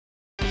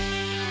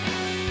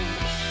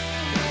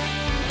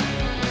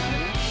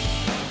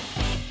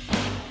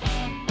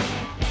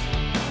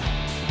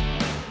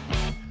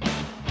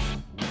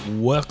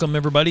Welcome,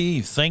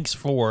 everybody. Thanks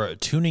for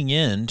tuning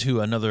in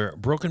to another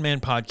Broken Man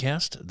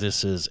podcast.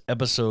 This is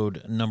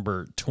episode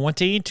number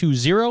 20.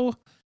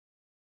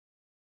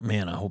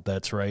 Man, I hope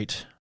that's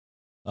right.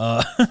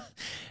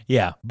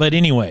 Yeah, but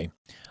anyway,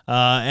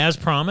 as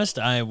promised,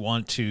 I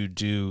want to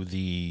do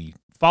the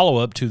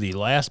follow-up to the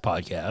last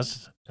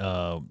podcast,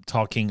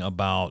 talking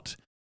about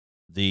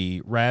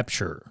the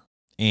rapture.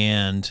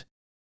 And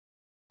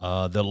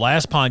the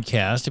last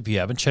podcast, if you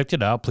haven't checked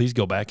it out, please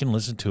go back and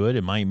listen to it.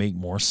 It might make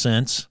more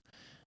sense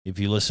if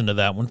you listen to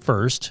that one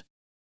first.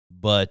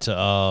 But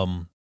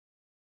what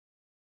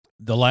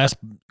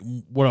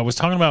I was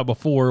talking about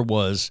before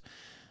was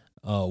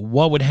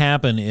what would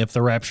happen if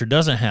the rapture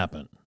doesn't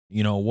happen.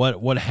 You know,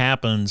 what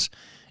happens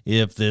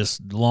if this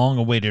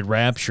long-awaited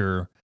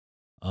rapture,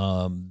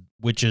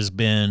 which has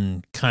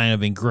been kind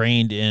of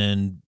ingrained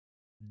in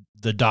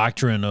the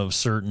doctrine of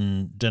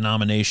certain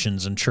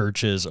denominations and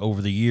churches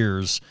over the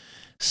years,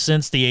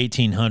 since the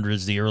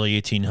 1800s, the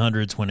early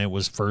 1800s, when it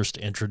was first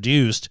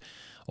introduced,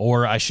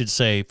 or I should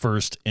say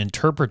first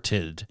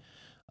interpreted,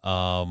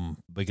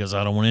 because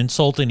I don't want to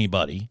insult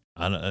anybody.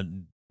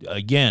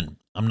 Again,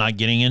 I'm not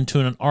getting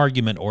into an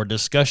argument or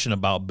discussion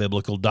about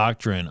biblical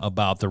doctrine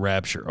about the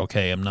rapture.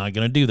 Okay, I'm not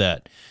going to do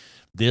that.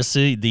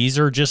 These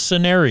are just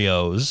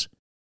scenarios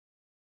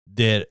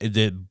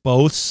that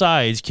both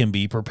sides can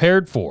be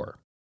prepared for.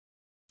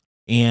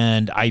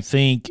 And I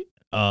think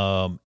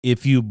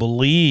if you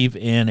believe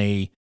in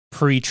a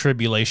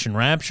pre-tribulation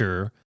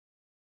rapture,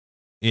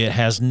 it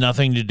has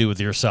nothing to do with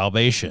your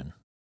salvation.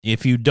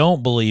 If you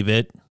don't believe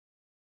it,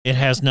 it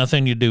has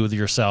nothing to do with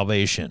your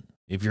salvation.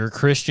 If you're a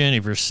Christian,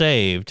 if you're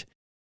saved,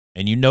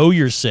 and you know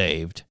you're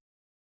saved,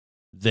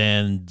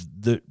 then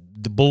the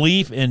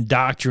belief in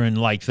doctrine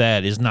like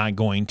that is not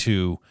going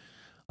to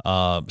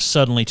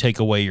suddenly take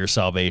away your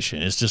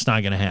salvation. It's just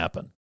not going to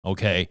happen.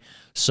 Okay,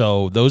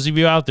 so those of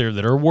you out there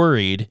that are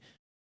worried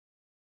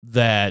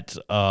that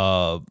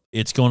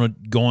it's going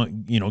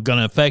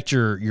to affect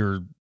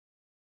your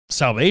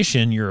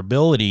salvation, your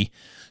ability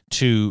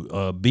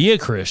to be a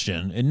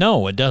Christian, and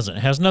no, it doesn't.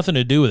 It has nothing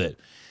to do with it.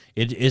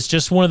 It's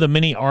just one of the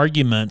many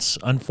arguments,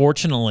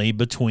 unfortunately,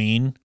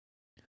 between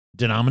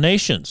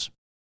denominations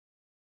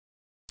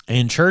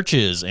and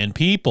churches and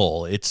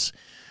people. It's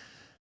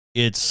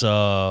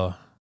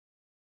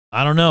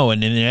I don't know.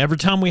 And every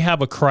time we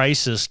have a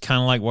crisis, kind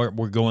of like what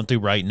we're going through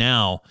right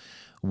now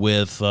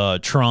with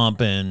Trump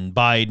and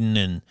Biden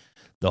and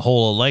the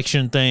whole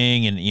election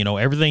thing and,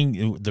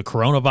 everything, the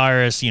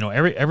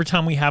coronavirus, every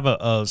time we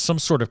have some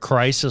sort of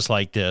crisis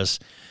like this,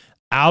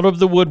 out of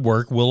the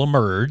woodwork will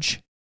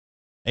emerge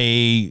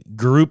a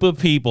group of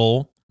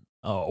people,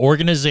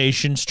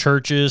 organizations,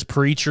 churches,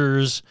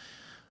 preachers,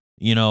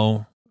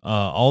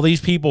 all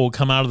these people will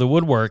come out of the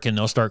woodwork and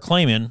they'll start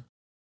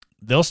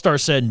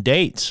setting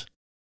dates.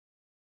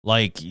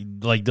 Like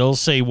they'll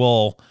say,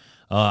 well,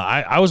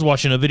 I was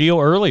watching a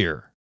video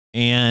earlier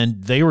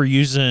and they were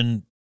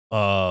using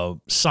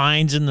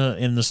signs in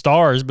the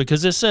stars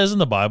because it says in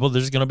the Bible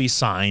there's going to be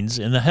signs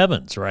in the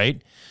heavens,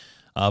 right?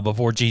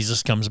 Before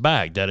Jesus comes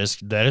back. That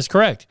is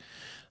correct.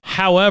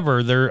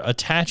 However, they're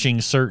attaching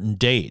certain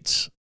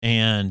dates,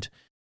 and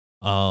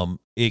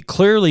it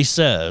clearly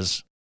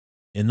says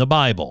in the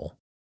Bible,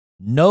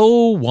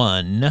 no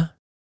one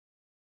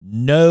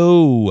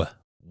knows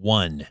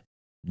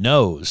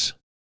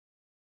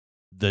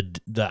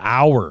the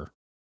hour,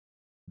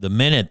 the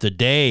minute, the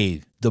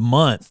day, the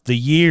month, the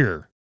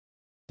year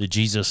that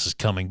Jesus is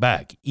coming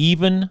back.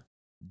 Even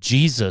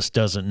Jesus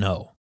doesn't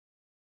know.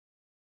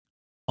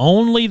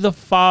 Only the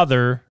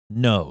Father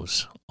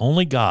knows.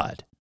 Only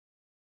God.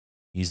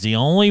 He's the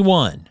only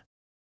one.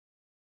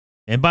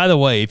 And by the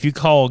way, if you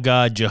call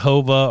God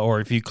Jehovah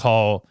or if you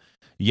call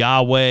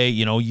Yahweh,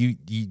 you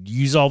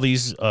use all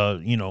these,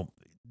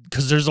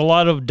 because there's a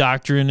lot of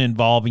doctrine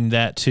involving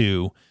that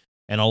too,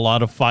 and a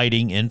lot of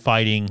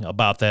fighting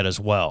about that as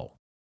well.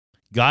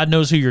 God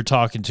knows who you're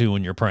talking to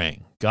when you're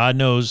praying. God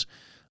knows.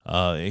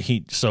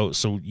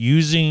 So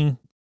using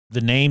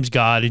the names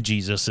God and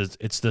Jesus,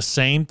 it's the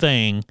same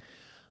thing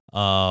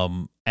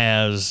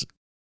as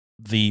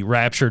the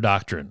rapture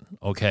doctrine.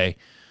 Okay,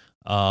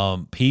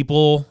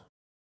 people,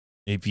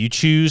 if you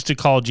choose to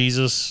call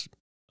Jesus,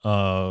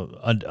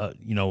 another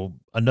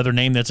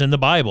name that's in the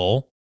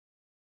Bible,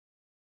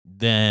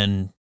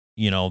 then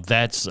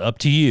that's up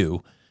to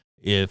you.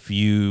 If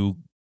you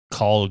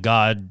call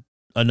God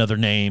another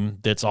name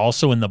that's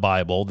also in the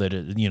Bible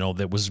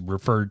that was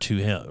referred to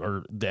him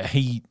or that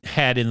he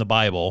had in the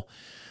Bible,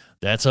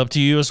 that's up to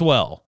you as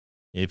well.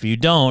 If you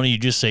don't, you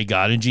just say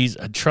God and Jesus.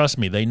 Trust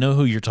me, they know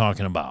who you're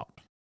talking about.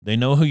 They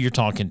know who you're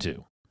talking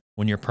to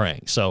when you're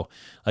praying. So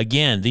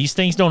again, these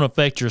things don't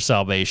affect your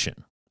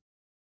salvation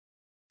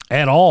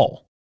at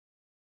all.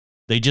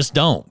 They just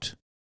don't.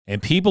 And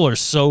people are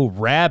so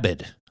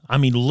rabid. I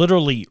mean,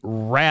 literally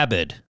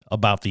rabid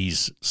about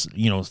these,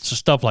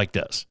 stuff like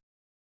this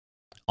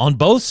on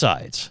both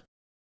sides,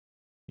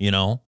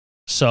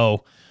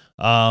 So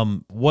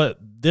what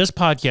this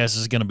podcast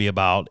is going to be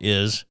about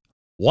is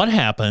what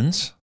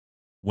happens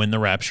when the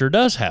rapture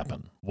does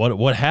happen.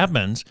 What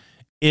happens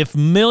if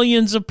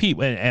millions of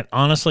people, and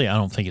honestly, I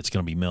don't think it's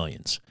going to be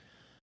millions.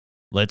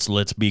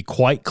 Let's be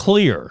quite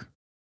clear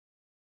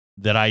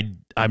that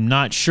I'm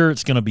not sure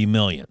it's going to be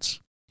millions.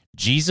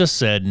 Jesus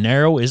said,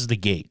 narrow is the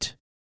gate.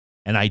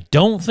 And I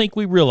don't think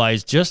we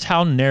realize just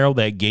how narrow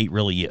that gate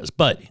really is.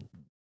 But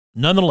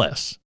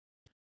nonetheless,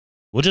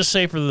 we'll just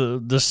say for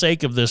the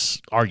sake of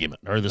this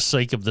argument or the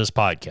sake of this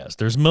podcast,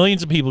 there's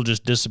millions of people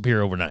just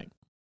disappear overnight.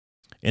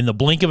 In the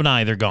blink of an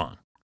eye, they're gone,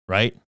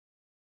 right?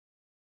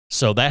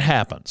 So that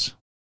happens.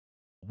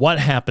 What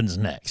happens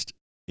next?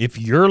 If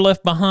you're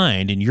left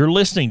behind and you're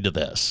listening to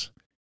this,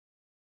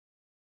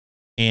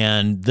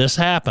 and this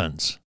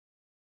happens,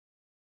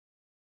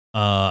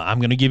 I'm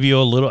going to give you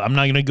I'm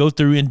not going to go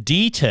through in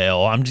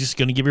detail. I'm just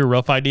going to give you a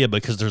rough idea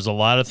because there's a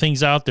lot of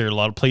things out there, a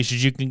lot of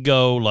places you can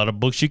go, a lot of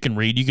books you can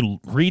read. You can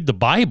read the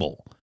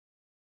Bible.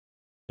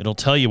 It'll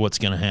tell you what's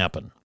going to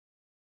happen.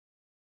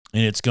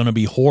 And it's going to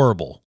be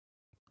horrible.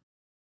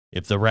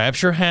 If the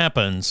rapture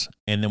happens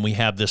and then we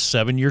have this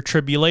 7-year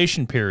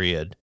tribulation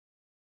period,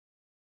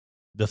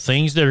 the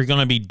things that are going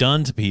to be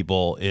done to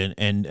people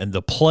and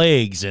the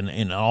plagues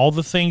and all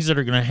the things that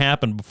are going to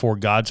happen before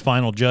God's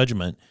final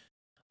judgment,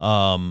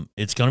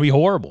 it's going to be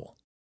horrible.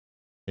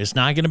 It's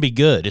not going to be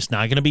good. It's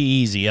not going to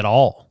be easy at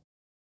all.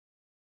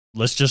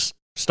 Let's just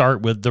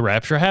start with the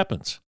rapture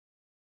happens.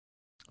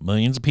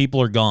 Millions of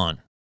people are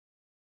gone.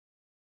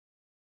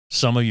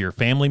 Some of your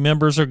family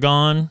members are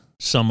gone.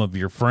 Some of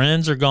your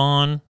friends are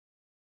gone.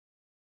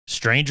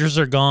 Strangers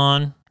are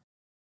gone.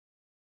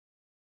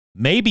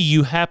 Maybe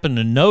you happen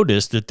to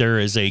notice that there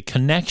is a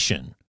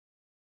connection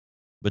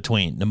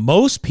between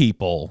most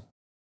people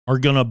are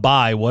going to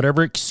buy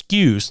whatever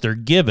excuse they're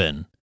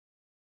given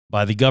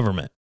by the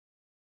government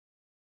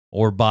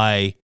or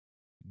by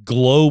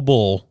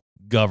global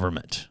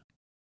government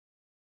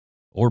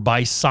or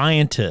by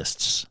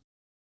scientists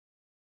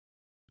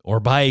or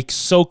by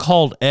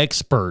so-called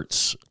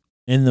experts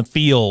in the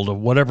field of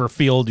whatever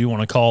field you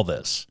want to call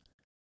this.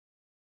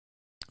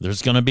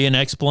 There's going to be an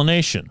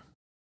explanation.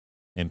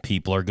 And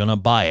people are going to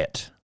buy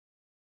it.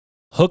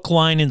 Hook,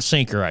 line, and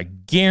sinker. I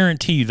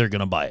guarantee you they're going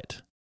to buy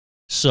it.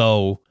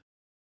 So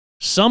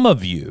some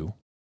of you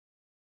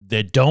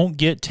that don't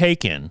get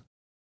taken,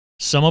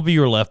 some of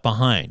you are left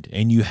behind.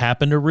 And you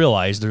happen to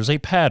realize there's a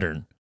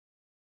pattern.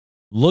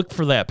 Look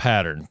for that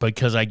pattern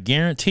because I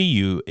guarantee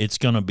you it's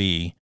going to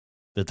be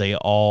that they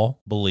all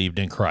believed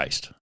in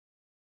Christ.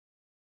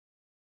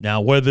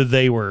 Now, whether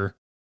they were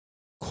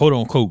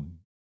quote-unquote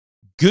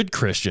good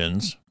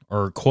Christians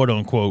or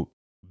quote-unquote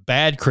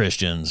bad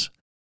Christians,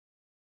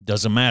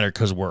 doesn't matter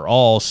because we're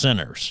all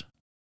sinners.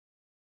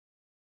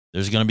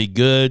 There's going to be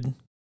good,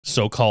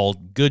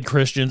 so-called good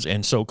Christians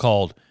and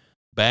so-called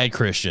bad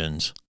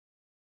Christians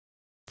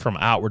from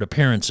outward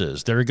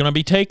appearances that are going to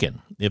be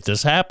taken if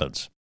this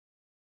happens.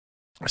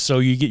 So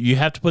you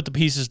have to put the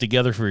pieces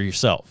together for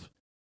yourself.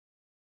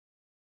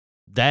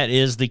 That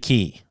is the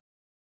key.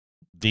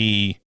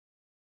 The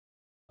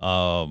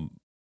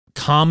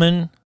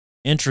common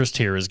interest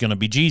here is going to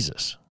be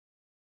Jesus.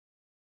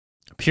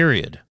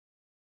 Period.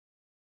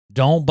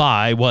 Don't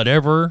buy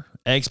whatever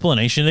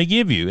explanation they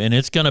give you. And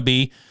it's going to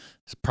be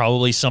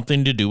probably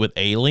something to do with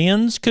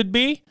aliens, could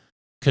be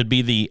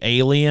the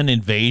alien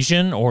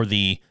invasion or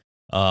the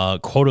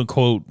quote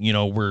unquote,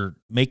 we're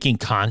making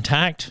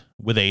contact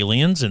with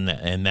aliens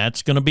and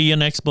that's going to be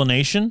an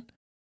explanation.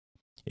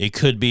 It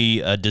could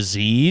be a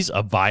disease,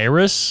 a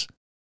virus,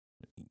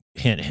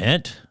 hint,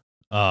 hint.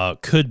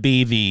 Could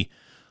be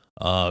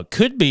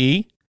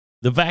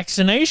the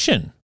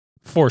vaccination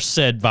for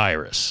said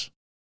virus.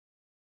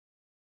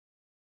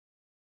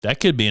 That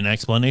could be an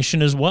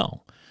explanation as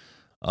well.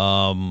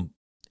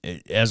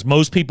 As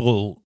most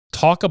people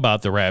talk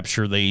about the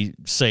rapture, they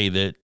say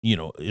that,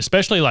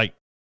 especially like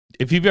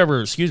if you've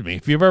ever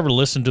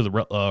listened to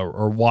the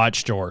or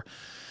watched or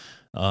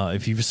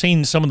if you've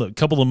seen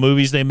couple of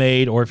movies they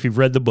made or if you've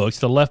read the books,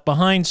 the Left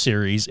Behind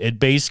series, it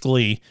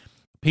basically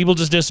people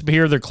just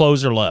disappear, their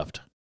clothes are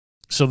left.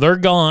 So they're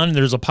gone.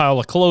 There's a pile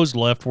of clothes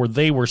left where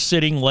they were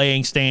sitting,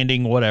 laying,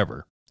 standing,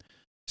 whatever.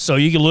 So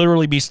you could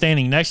literally be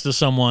standing next to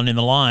someone in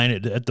the line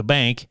at the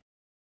bank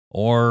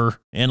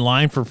or in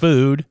line for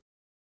food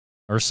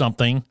or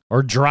something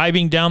or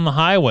driving down the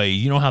highway.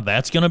 You know how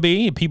that's going to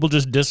be? People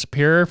just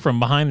disappear from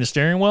behind the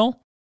steering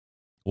wheel.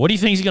 What do you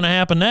think is going to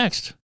happen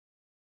next?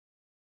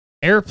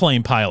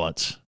 Airplane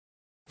pilots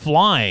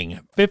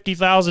flying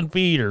 50,000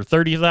 feet or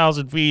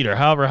 30,000 feet or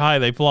however high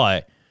they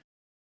fly.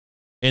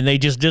 And they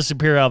just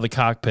disappear out of the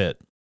cockpit.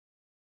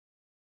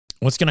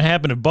 What's going to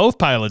happen if both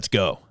pilots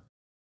go?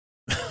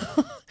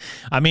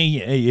 I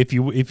mean, if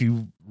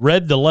you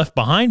read the Left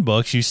Behind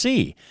books, you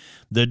see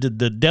the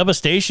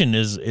devastation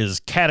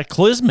is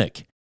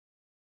cataclysmic.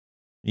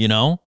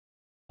 Now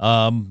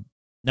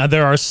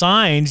there are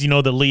signs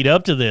that lead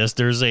up to this.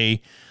 There's a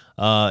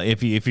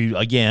if you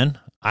again,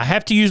 I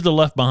have to use the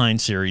Left Behind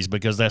series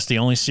because that's the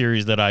only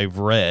series that I've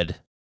read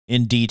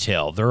in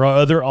detail. There are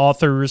other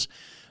authors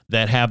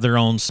that have their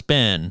own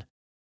spin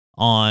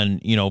on,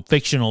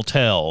 fictional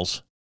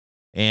tales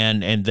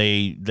and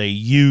they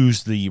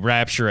use the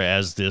rapture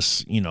as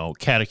this,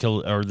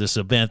 cataclysm or this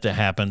event that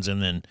happens,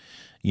 and then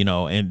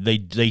and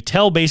they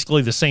tell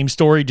basically the same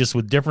story, just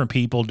with different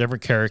people,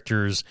 different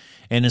characters,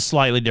 in a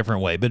slightly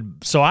different way. But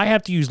so I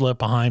have to use Left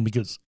Behind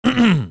because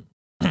it's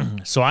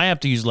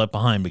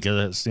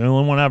the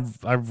only one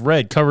I've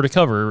read cover to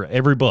cover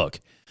every book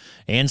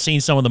and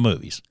seen some of the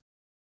movies.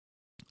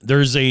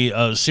 There's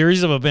a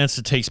series of events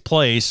that takes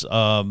place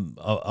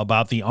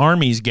about the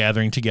armies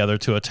gathering together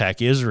to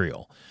attack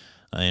Israel.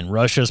 And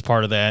Russia's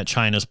part of that,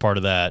 China's part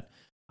of that,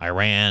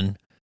 Iran,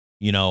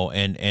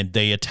 and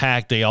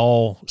they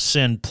all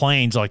send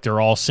planes, like they're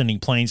all sending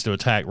planes to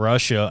attack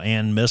Russia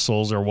and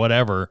missiles or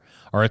whatever,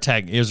 or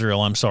attack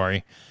Israel, I'm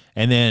sorry.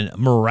 And then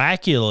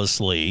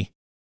miraculously,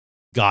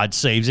 God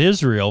saves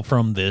Israel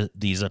from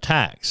these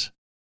attacks.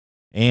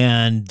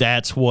 And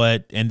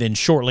then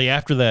shortly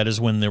after that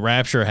is when the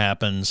rapture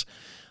happens,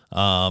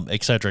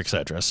 et cetera, et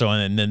cetera. So,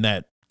 and then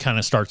that kind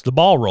of starts the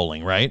ball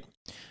rolling, right?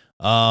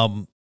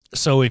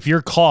 So if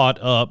you're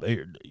caught up,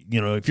 and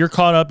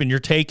you're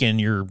taken,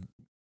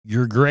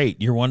 you're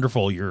great. You're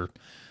wonderful. You're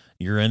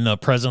in the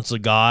presence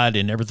of God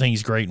and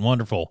everything's great and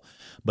wonderful.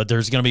 But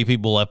there's going to be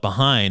people left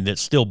behind that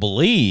still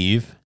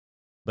believe,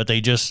 but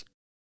they just,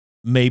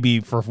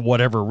 maybe for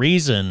whatever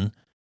reason,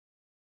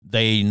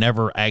 they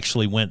never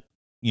actually went,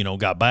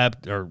 got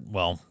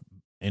baptized,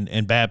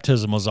 and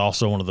baptism was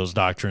also one of those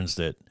doctrines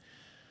that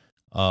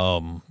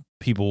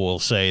people will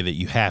say that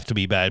you have to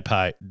be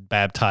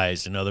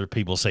baptized, and other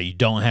people say you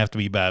don't have to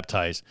be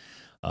baptized.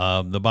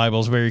 The Bible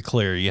is very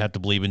clear. You have to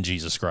believe in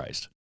Jesus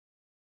Christ.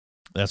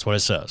 That's what it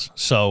says.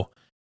 So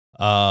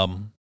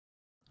some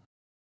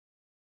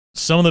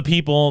of the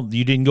people,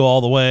 you didn't go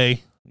all the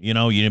way, you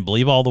didn't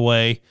believe all the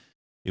way.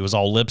 It was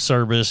all lip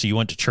service. You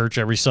went to church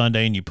every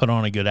Sunday and you put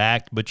on a good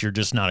act, but you're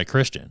just not a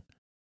Christian.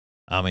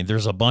 I mean,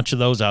 there's a bunch of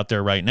those out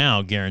there right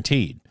now,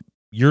 guaranteed.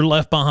 You're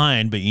left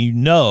behind, but you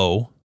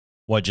know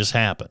what just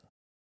happened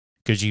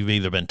because you've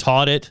either been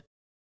taught it,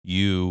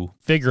 you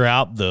figure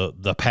out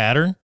the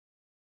pattern.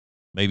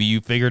 Maybe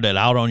you figured it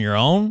out on your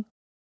own.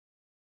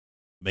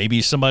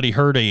 Maybe somebody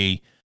heard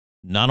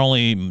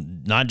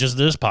not just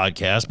this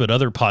podcast, but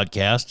other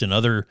podcasts and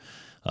other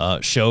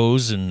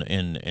shows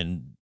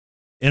and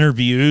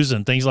interviews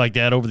and things like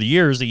that over the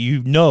years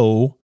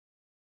that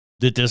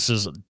that this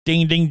is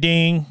ding, ding,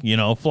 ding,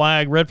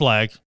 flag, red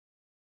flag.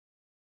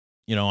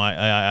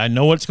 I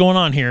know what's going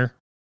on here.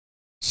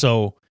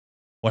 So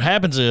what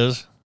happens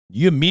is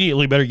you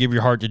immediately better give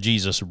your heart to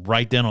Jesus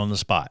right then on the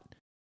spot.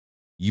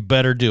 You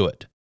better do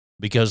it,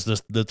 because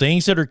the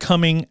things that are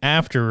coming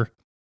after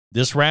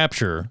this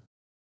rapture,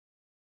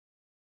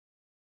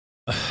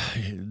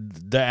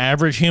 the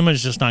average human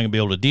is just not going to be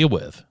able to deal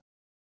with.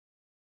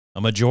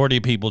 A majority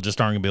of people just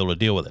aren't going to be able to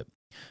deal with it.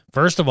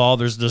 First of all,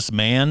 there's this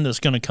man that's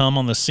going to come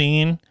on the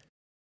scene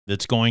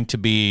that's going to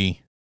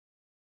be,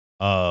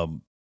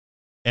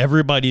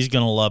 everybody's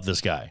going to love this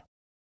guy.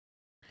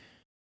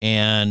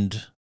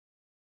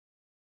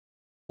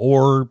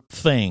 Or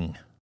thing.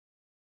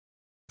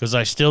 Because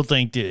I still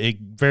think that it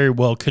very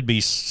well could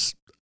be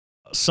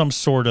some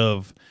sort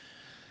of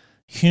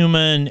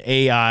human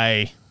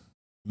AI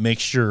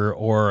mixture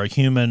or a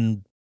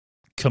human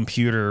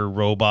computer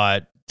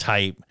robot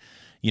type,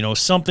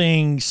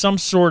 some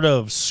sort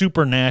of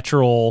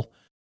supernatural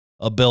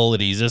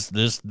abilities.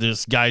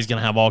 This guy's going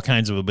to have all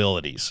kinds of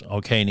abilities.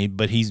 Okay.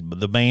 But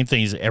the main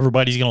thing is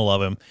everybody's going to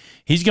love him.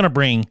 He's going to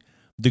bring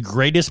the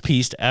greatest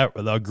peace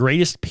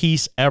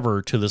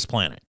ever to this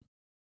planet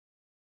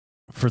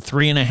for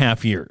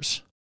 3.5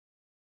 years.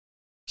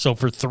 So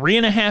for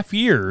 3.5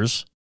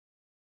 years,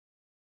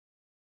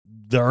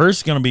 the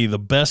Earth's going to be the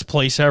best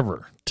place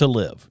ever to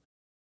live.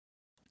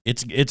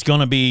 It's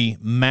going to be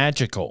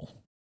magical.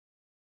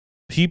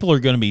 People are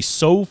going to be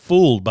so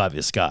fooled by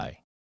this guy.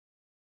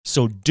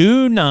 So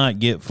do not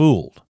get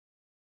fooled.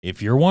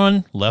 If you're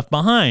one left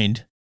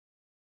behind,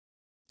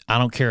 I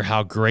don't care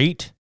how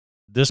great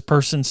this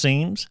person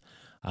seems.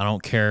 I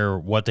don't care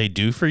what they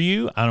do for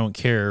you. I don't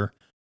care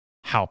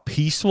how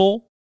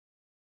peaceful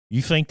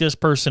you think this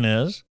person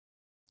is.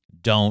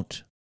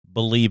 Don't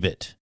believe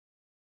it.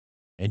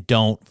 And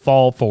don't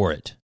fall for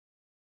it.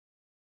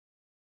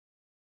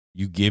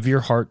 You give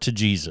your heart to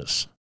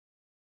Jesus.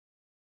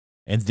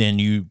 And then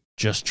you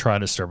just try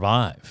to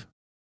survive.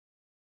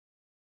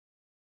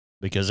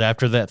 Because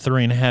after that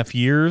 3.5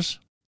 years,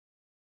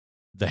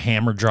 the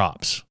hammer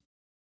drops.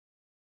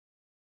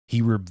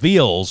 He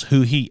reveals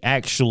who he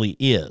actually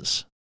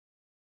is,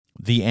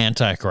 the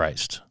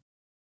Antichrist.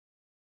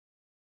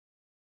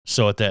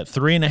 So at that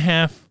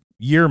 3.5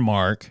 year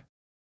mark,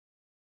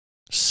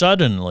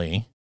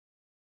 suddenly,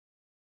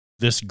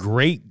 this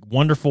great,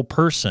 wonderful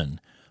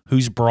person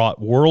who's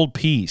brought world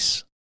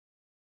peace,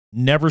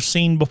 never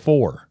seen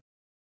before.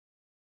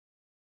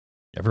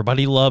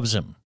 Everybody loves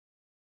him.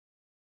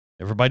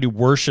 Everybody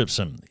worships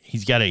him.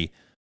 He's got a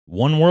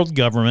one world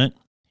government.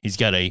 He's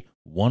got a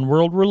one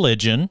world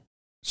religion.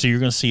 So you're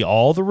going to see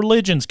all the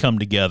religions come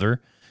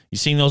together. You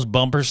seen those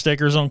bumper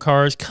stickers on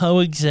cars?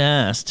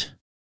 Coexist.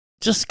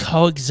 Just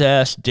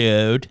coexist,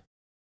 dude.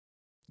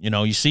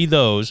 You see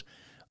those.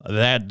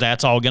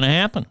 That's all going to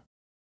happen.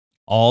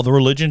 All the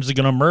religions are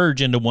going to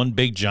merge into one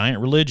big giant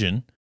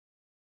religion.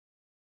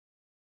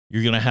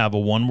 You're going to have a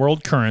one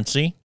world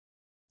currency.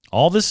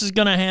 All this is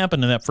going to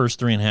happen in that first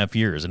 3.5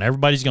 years, and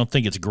everybody's going to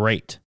think it's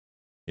great.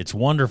 It's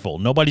wonderful.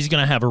 Nobody's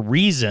going to have a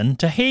reason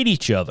to hate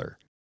each other.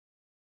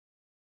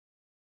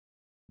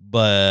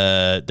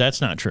 But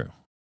that's not true.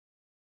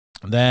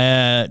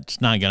 That's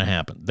not going to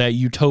happen. That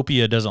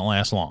utopia doesn't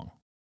last long.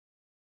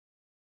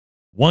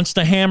 Once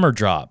the hammer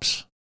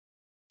drops,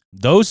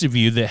 those of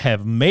you that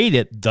have made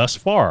it thus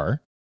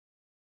far,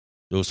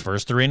 those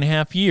first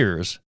 3.5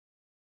 years,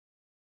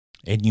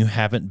 and you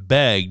haven't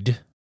begged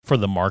for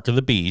the mark of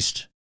the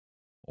beast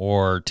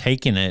or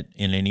taken it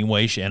in any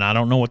way, and I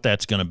don't know what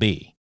that's going to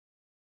be.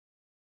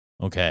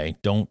 Okay,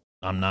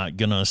 I'm not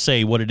going to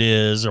say what it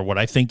is or what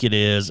I think it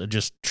is.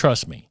 Just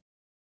trust me.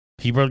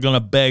 People are going to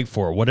beg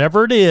for it.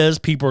 Whatever it is,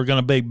 people are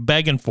going to be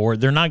begging for it.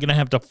 They're not going to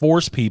have to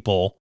force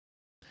people,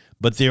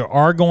 but there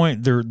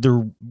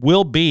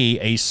will be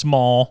a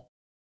small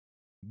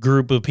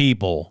group of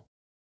people.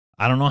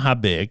 I don't know how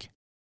big.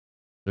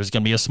 There's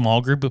going to be a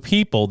small group of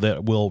people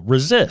that will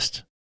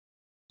resist.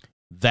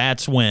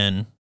 That's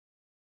when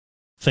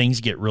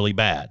things get really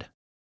bad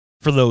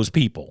for those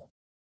people.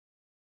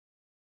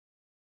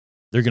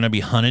 They're going to be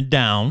hunted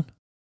down,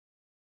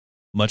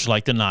 much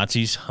like the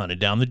Nazis hunted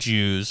down the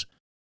Jews.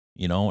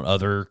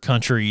 Other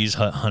countries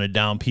hunted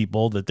down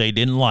people that they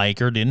didn't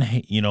like or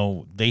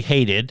they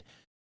hated.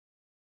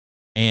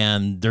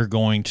 And they're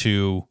going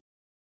to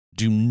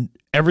do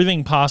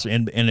everything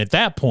possible. And at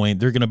that point,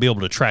 they're going to be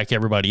able to track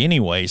everybody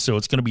anyway. So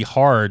it's going to be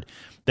hard.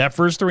 That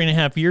first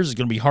 3.5 years is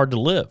going to be hard to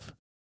live.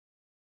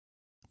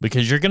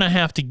 Because you're going to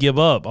have to give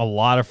up a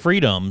lot of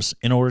freedoms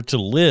in order to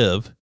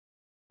live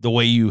the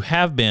way you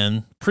have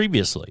been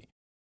previously.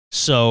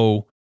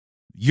 So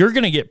you're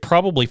going to get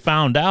probably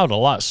found out a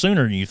lot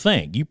sooner than you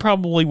think. You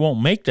probably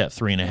won't make that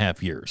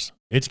 3.5 years.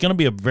 It's going to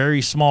be a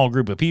very small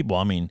group of people.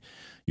 I mean,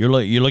 you're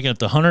looking at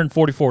the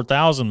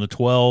 144,000, the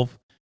 12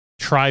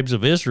 tribes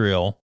of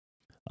Israel,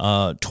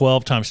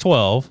 12 times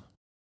 12,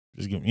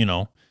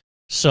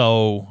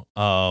 So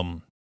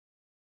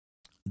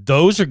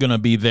those are going to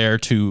be there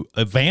to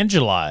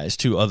evangelize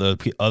to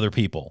other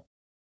people.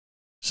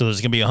 So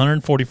there's going to be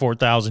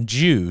 144,000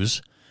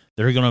 Jews.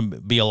 They're going to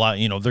be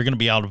they're going to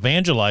be out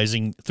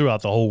evangelizing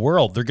throughout the whole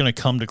world. They're going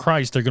to come to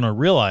Christ. They're going to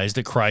realize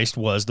that Christ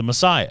was the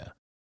Messiah,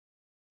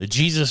 that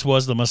Jesus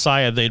was the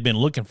Messiah they'd been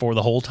looking for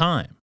the whole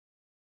time.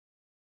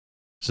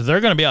 So they're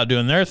going to be out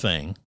doing their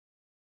thing,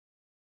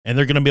 and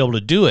they're going to be able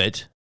to do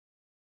it.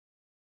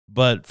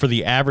 But for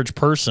the average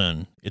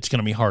person, it's going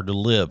to be hard to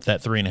live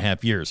that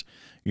 3.5 years.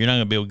 You're not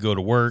going to be able to go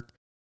to work.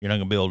 You're not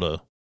going to be able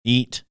to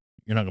eat.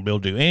 You're not going to be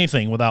able to do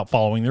anything without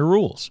following their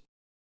rules.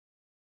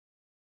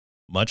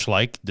 Much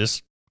like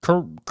this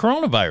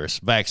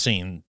coronavirus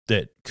vaccine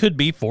that could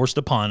be forced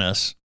upon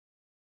us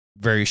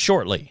very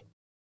shortly.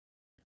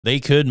 They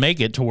could make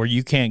it to where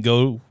you can't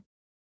go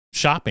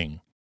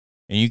shopping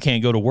and you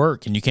can't go to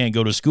work and you can't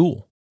go to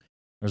school.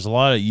 There's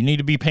you need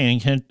to be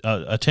paying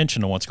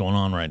attention to what's going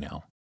on right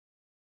now.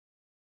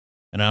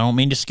 And I don't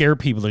mean to scare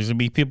people. There's going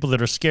to be people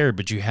that are scared,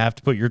 but you have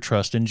to put your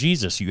trust in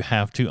Jesus. You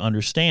have to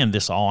understand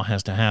this all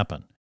has to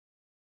happen.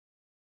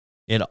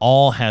 It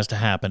all has to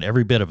happen,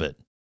 every bit of it,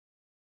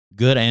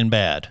 good and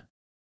bad.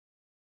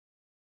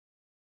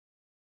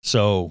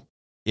 So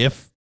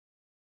if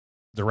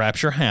the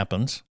rapture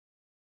happens,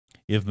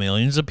 if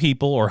millions of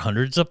people or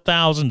hundreds of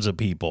thousands of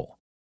people,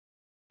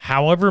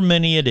 however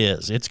many it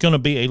is, it's going to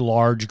be a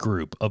large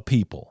group of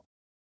people.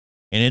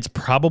 And it's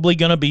probably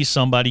going to be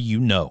somebody you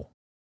know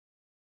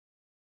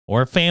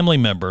or a family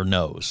member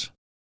knows,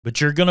 but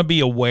you're going to be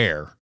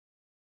aware.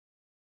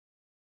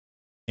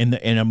 And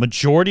a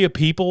majority of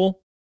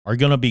people are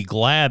going to be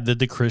glad that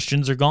the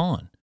Christians are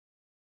gone.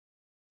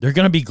 They're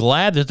going to be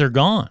glad that they're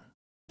gone.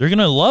 They're going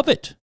to love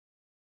it.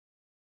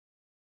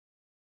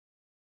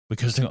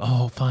 Because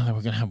finally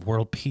we're going to have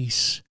world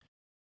peace.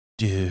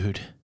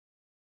 Dude.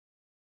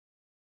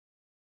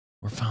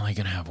 We're finally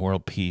going to have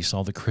world peace.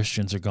 All the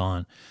Christians are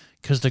gone.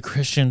 Because the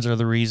Christians are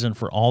the reason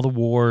for all the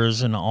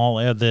wars and all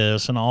of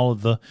this and all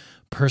of the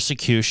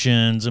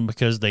persecutions, and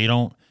because they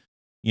don't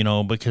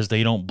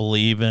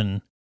believe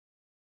in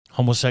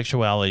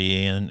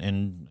homosexuality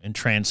and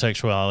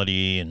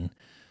transsexuality, and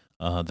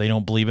they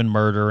don't believe in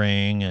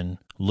murdering and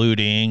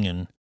looting,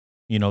 and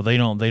they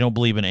don't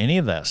believe in any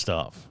of that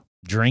stuff.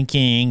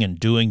 Drinking and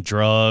doing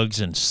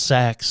drugs and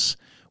sex.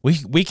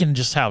 We can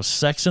just have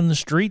sex in the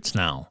streets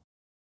now.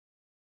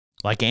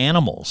 Like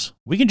animals.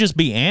 We can just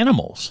be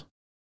animals.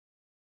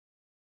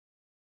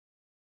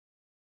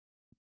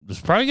 There's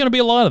probably going to be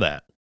a lot of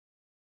that.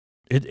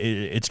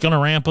 It's going to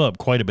ramp up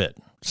quite a bit.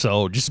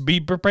 So just be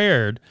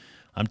prepared.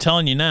 I'm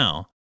telling you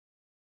now,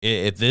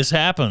 if this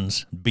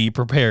happens, be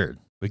prepared,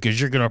 because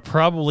you're going to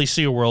probably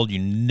see a world you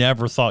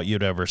never thought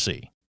you'd ever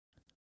see.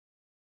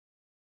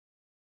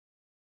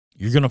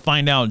 You're going to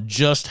find out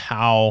just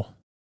how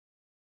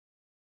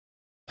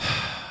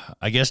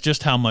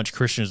much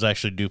Christians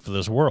actually do for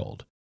this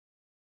world.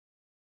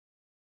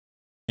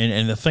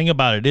 And the thing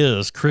about it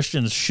is,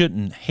 Christians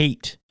shouldn't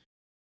hate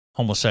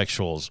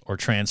homosexuals or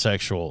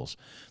transsexuals.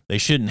 They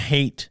shouldn't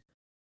hate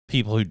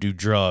people who do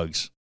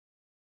drugs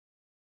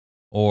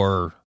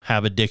or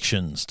have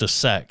addictions to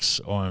sex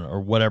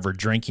or whatever,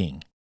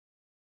 drinking.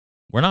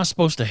 We're not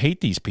supposed to hate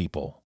these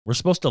people. We're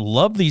supposed to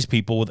love these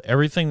people with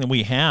everything that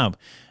we have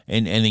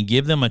and then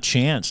give them a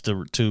chance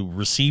to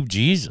receive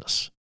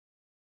Jesus.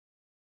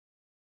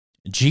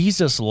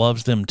 Jesus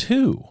loves them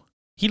too.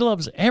 He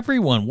loves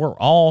everyone. We're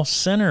all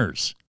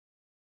sinners.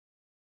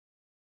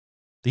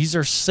 These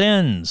are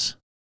sins.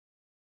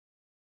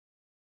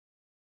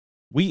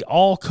 We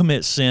all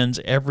commit sins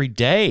every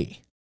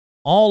day.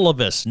 All of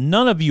us.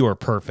 None of you are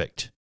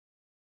perfect.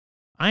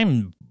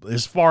 I'm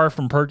as far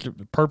from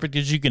perfect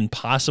as you can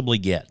possibly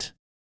get.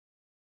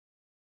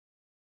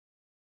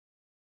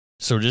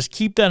 So just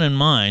keep that in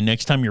mind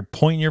next time you're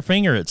pointing your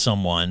finger at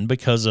someone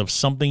because of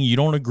something you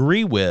don't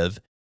agree with.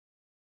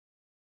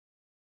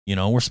 You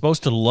know, we're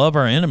supposed to love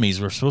our enemies.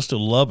 We're supposed to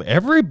love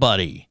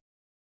everybody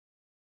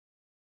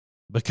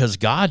because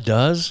God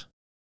does.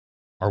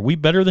 Are we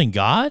better than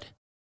God?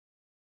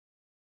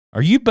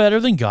 Are you better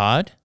than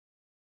God?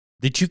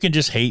 That you can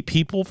just hate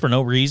people for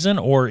no reason,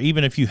 or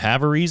even if you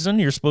have a reason,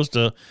 you're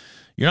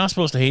not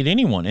supposed to hate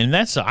anyone. And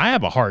I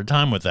have a hard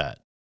time with that.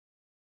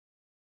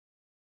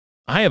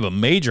 I have a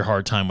major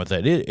hard time with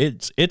that.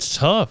 It's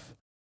tough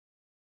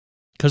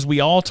because we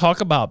all talk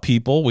about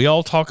people. We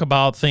all talk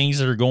about things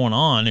that are going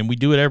on, and we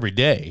do it every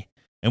day.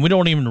 And we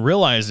don't even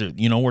realize that,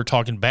 we're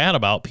talking bad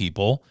about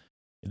people.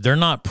 They're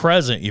not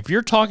present. If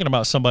you're talking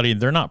about somebody and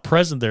they're not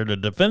present there to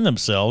defend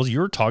themselves,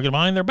 you're talking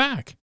behind their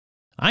back.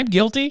 I'm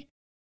guilty.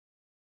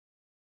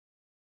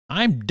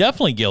 I'm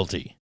definitely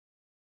guilty.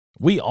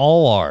 We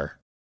all are.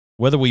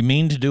 Whether we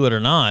mean to do it or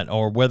not,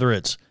 or whether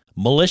it's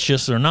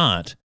malicious or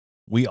not,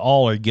 we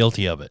all are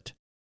guilty of it.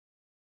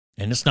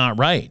 And it's not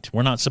right.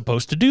 We're not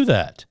supposed to do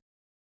that.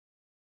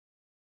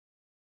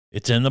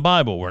 It's in the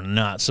Bible. We're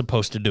not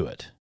supposed to do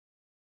it.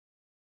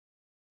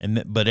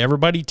 But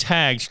everybody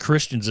tags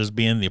Christians as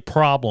being the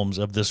problems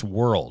of this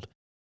world.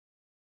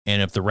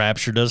 And if the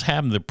rapture does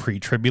happen, the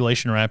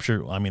pre-tribulation rapture,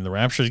 the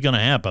rapture is going to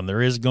happen.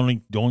 There is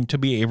going to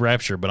be a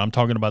rapture, but I'm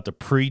talking about the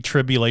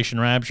pre-tribulation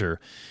rapture.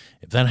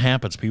 If that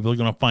happens, people are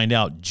going to find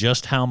out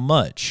just how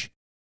much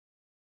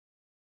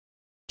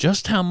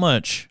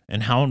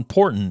and how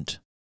important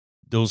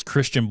those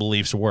Christian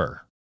beliefs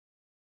were.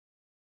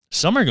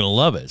 Some are going to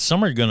love it.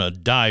 Some are going to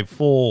dive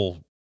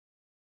full,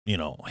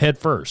 head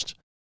first.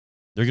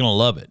 They're going to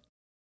love it.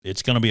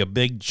 It's going to be a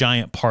big,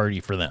 giant party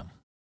for them.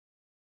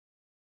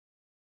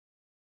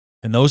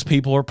 And those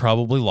people are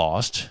probably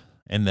lost,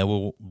 and they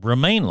will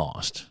remain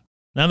lost.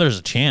 Now, there's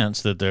a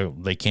chance that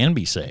they can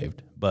be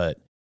saved, but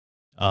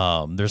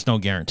there's no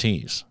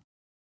guarantees.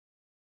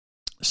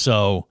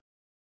 So,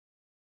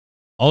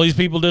 all these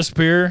people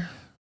disappear,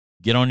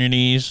 get on your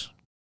knees,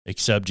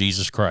 accept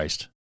Jesus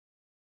Christ.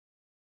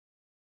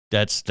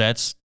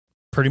 That's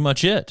pretty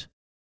much it.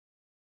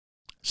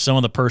 Some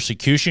of the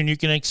persecution you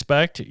can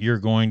expect, you're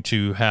going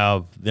to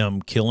have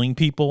them killing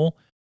people.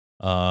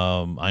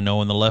 I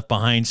know in the Left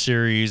Behind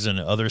series and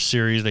other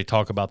series, they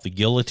talk about the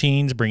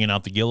guillotines, bringing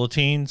out the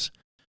guillotines.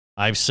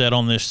 I've said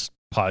on this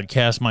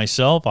podcast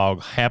myself, I'll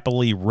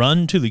happily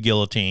run to the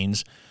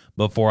guillotines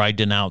before I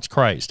denounce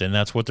Christ. And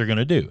that's what they're going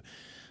to do.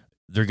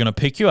 They're going to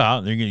pick you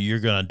out. You're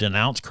going to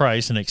denounce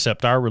Christ and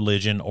accept our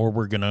religion, or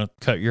we're going to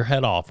cut your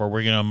head off, or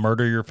we're going to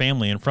murder your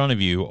family in front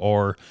of you,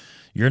 or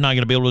you're not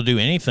going to be able to do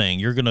anything.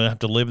 You're going to have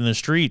to live in the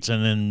streets.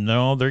 And then,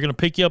 no, they're going to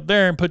pick you up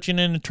there and put you in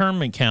an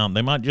internment camp.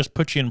 They might just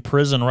put you in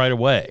prison right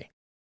away.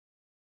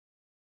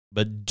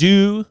 But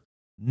do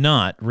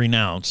not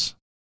renounce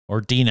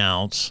or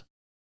denounce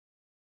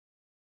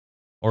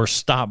or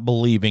stop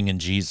believing in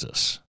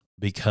Jesus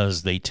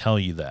because they tell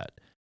you that.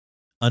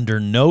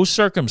 Under no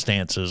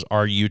circumstances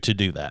are you to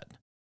do that.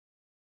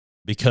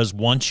 Because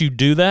once you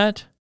do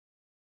that,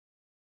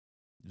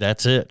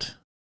 that's it.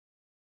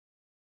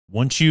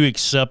 Once you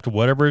accept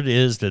whatever it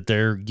is that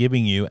they're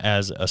giving you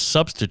as a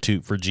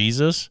substitute for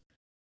Jesus,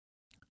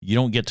 you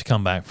don't get to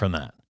come back from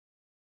that.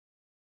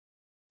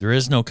 There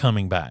is no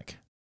coming back.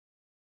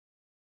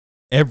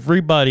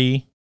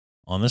 Everybody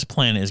on this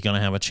planet is going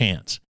to have a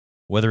chance,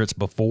 whether it's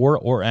before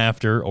or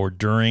after or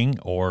during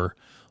or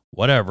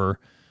whatever,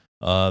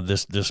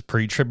 this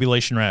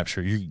pre-tribulation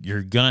rapture.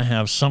 You're going to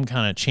have some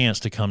kind of chance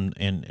to come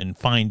and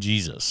find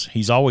Jesus.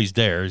 He's always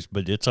there,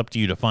 but it's up to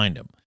you to find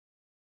him.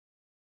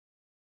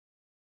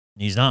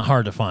 He's not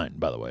hard to find,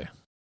 by the way.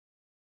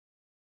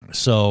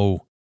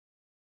 So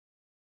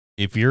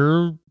if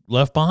you're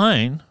left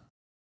behind,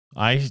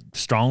 I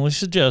strongly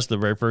suggest the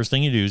very first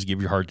thing you do is give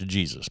your heart to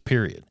Jesus,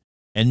 period.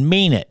 And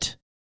mean it.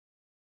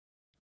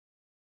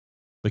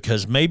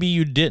 Because maybe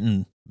you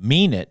didn't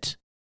mean it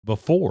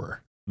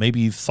before. Maybe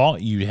you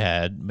thought you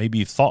had. Maybe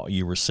you thought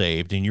you were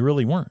saved and you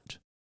really weren't.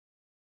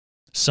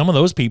 Some of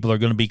those people are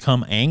going to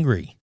become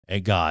angry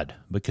at God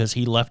because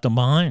he left them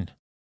behind.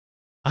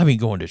 I've been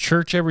going to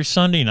church every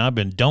Sunday, and I've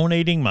been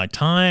donating my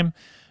time,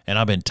 and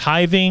I've been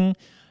tithing,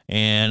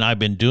 and I've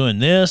been doing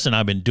this, and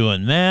I've been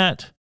doing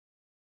that.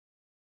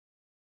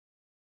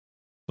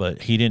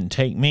 But he didn't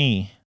take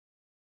me,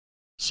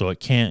 So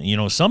it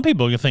can't, some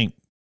people can think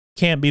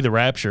can't be the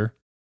rapture.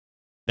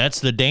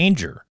 That's the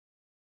danger.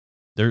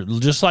 There,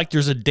 just like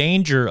there's a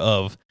danger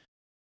of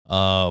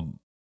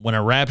when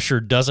a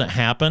rapture doesn't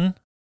happen,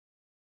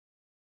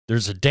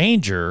 there's a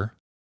danger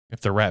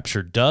if the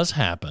rapture does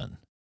happen.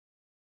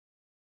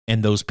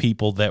 And those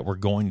people that were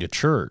going to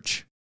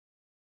church,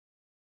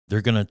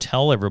 they're going to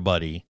tell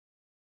everybody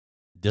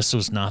this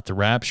was not the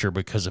rapture,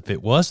 because if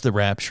it was the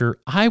rapture,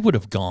 I would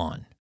have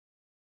gone.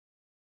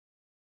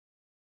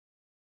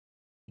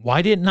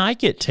 Why didn't I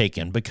get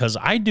taken? Because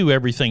I do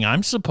everything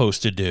I'm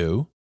supposed to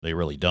do. They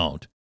really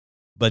don't.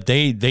 But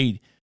they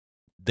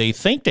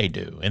think they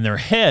do in their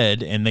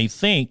head, and they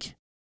think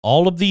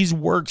all of these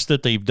works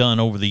that they've done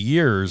over the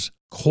years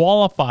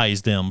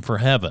qualifies them for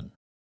heaven.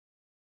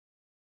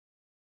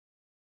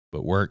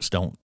 But works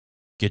don't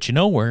get you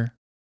nowhere.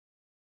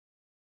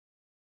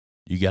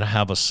 You got to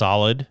have a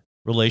solid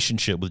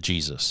relationship with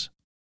Jesus,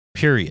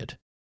 period.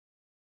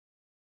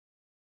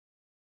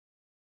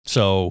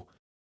 So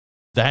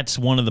that's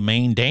one of the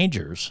main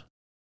dangers,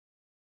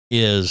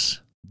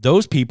 is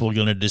those people are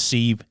going to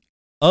deceive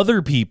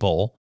other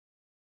people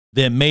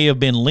that may have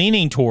been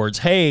leaning towards,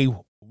 hey,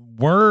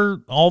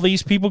 were all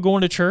these people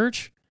going to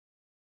church?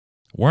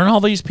 Weren't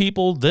all these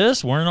people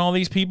this? Weren't all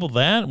these people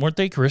that? Weren't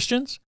they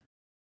Christians?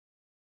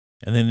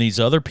 And then these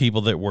other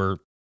people that were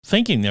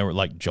thinking they were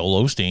like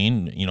Joel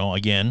Osteen,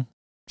 again,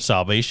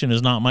 salvation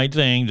is not my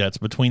thing. That's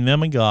between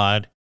them and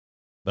God.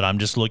 But I'm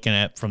just looking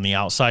at from the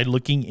outside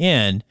looking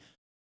in.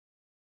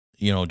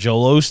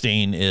 Joel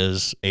Osteen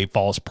is a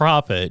false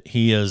prophet.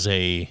 He is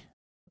he's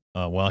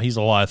a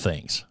lot of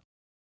things.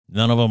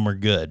 None of them are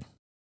good.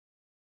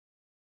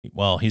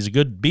 Well, he's a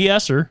good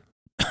BSer.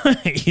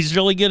 He's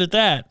really good at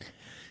that.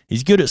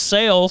 He's good at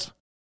sales.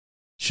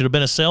 Should have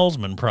been a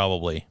salesman,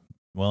 probably.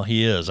 Well,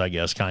 he is, I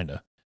guess, kind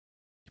of.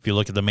 If you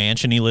look at the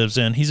mansion he lives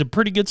in, he's a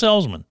pretty good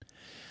salesman.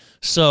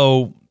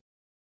 So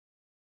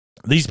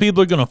these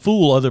people are going to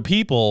fool other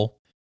people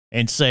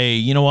and say,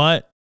 you know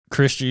what?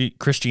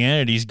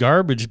 Christianity's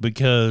garbage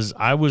because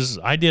I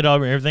did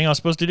everything I was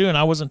supposed to do and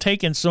I wasn't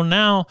taken. So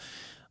now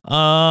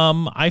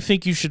I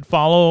think you should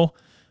follow,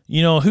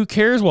 who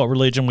cares what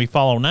religion we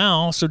follow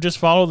now? So just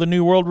follow the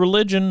new world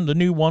religion, the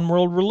new one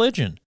world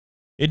religion.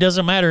 It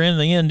doesn't matter in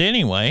the end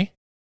anyway.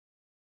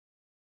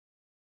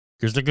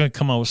 Because they're going to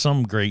come up with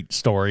some great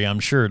story, I'm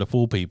sure, to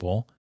fool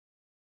people.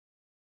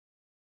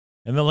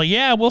 And they're like,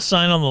 yeah, we'll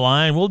sign on the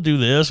line. We'll do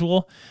this.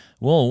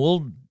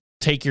 We'll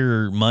take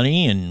your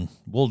money and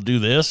we'll do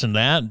this and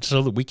that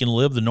so that we can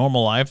live the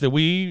normal life that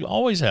we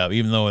always have,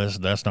 even though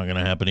that's not going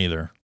to happen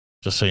either.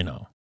 Just so you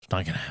know, it's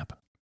not going to happen.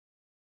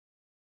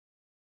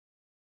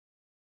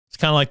 It's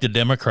kind of like the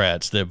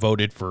Democrats that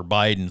voted for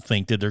Biden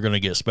think that they're going to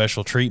get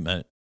special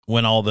treatment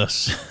when all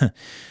this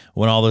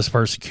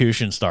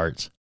persecution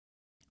starts.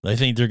 They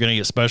think they're going to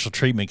get special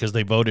treatment because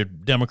they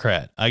voted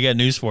Democrat. I got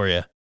news for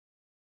you.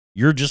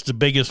 You're just the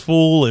biggest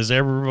fool as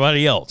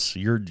everybody else.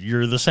 You're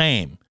the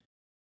same.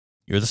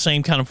 You're the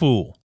same kind of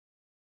fool.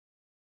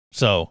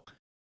 So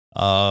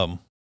I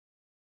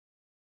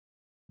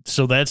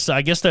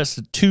guess that's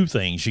the two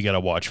things you got to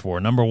watch for.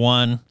 Number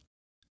one,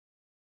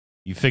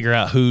 you figure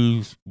out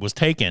who was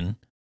taken.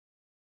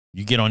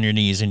 You get on your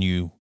knees and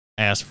you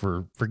ask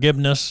for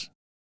forgiveness.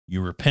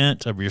 You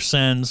repent of your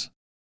sins.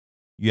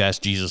 You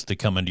ask Jesus to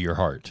come into your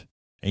heart,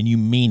 and you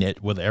mean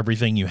it with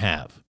everything you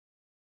have.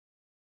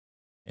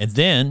 And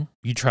then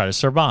you try to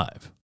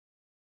survive.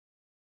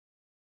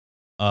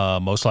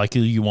 Most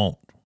likely you won't.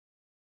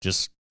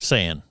 Just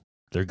saying,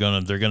 they're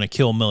gonna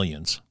kill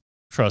millions.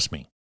 Trust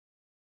me.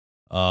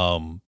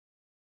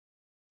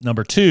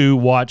 Number two,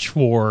 watch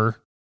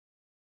for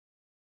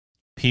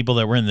people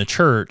that were in the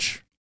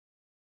church,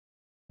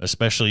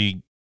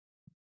 especially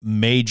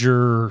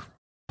major,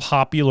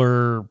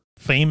 popular,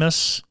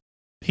 famous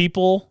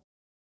people,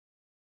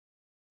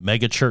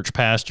 mega church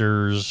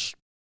pastors,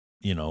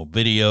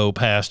 video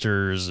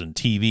pastors and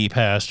TV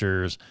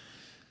pastors.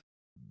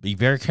 Be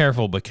very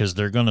careful because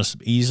they're going to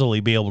easily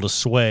be able to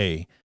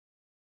sway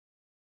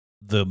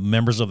the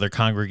members of their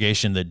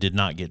congregation that did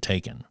not get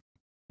taken.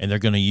 And they're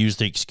going to use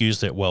the excuse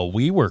that, well,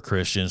 we were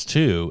Christians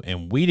too,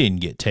 and we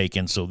didn't get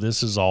taken, so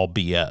this is all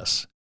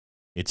BS.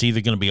 It's either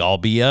going to be all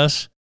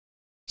BS,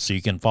 so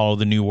you can follow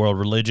the new world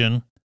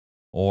religion,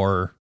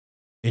 or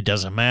it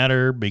doesn't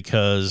matter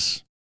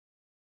because,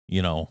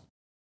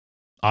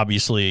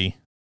 obviously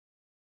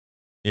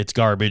it's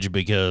garbage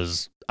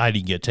because I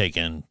didn't get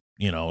taken,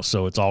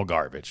 so it's all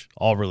garbage.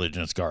 All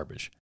religion is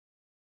garbage.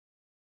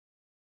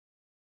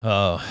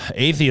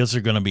 Atheists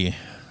are going to be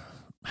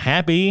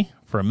happy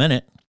for a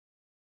minute.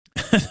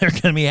 They're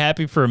going to be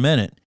happy for a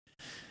minute.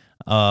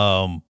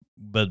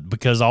 But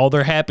because all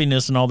their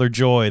happiness and all their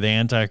joy, the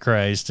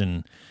Antichrist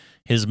and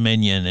his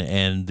minion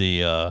and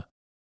the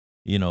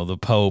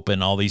Pope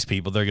and all these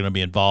people, they're going to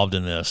be involved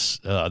in this.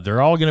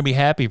 They're all going to be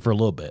happy for a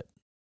little bit,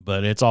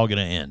 but it's all going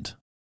to end.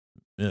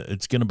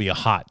 It's going to be a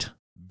hot,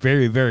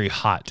 very, very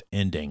hot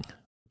ending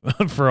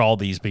for all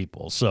these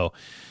people. So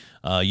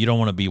you don't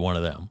want to be one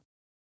of them.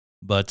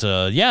 But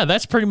yeah,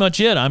 that's pretty much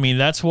it. I mean,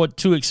 that's what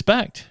to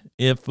expect.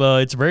 If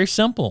it's very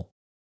simple.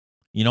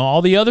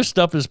 All the other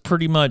stuff is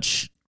pretty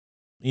much,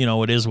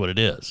 it is what it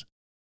is.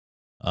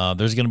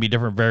 There's going to be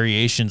different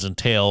variations and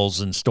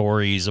tales and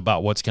stories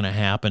about what's going to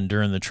happen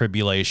during the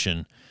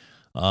tribulation.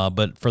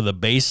 But for the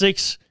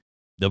basics,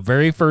 the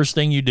very first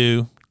thing you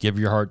do, give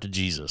your heart to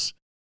Jesus.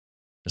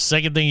 The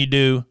second thing you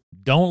do,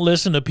 don't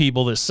listen to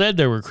people that said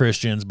they were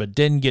Christians but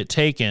didn't get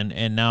taken,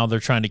 and now they're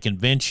trying to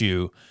convince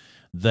you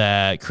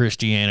that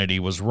Christianity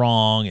was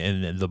wrong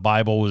and the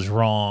Bible was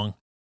wrong.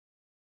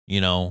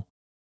 Be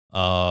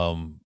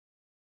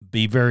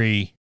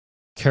very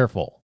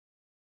careful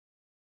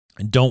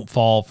and don't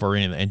fall for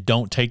anything, and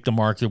don't take the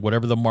mark.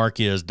 Whatever the mark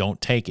is,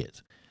 don't take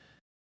it.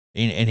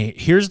 And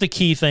here's the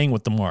key thing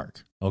with the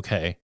mark,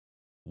 okay?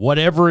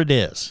 Whatever it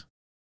is,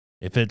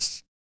 if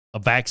it's a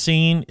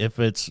vaccine, if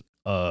it's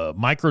a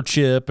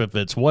microchip, if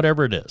it's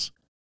whatever it is.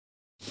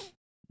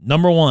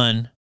 Number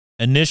one,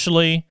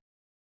 initially,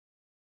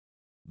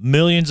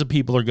 millions of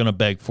people are going to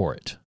beg for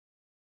it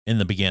in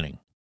the beginning,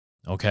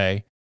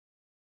 okay?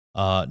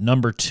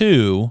 Number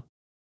two,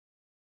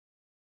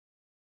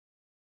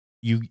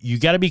 you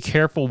got to be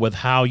careful with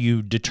how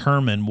you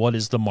determine what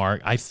is the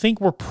mark. I think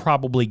we're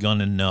probably going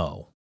to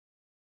know.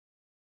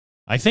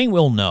 I think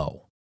we'll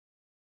know.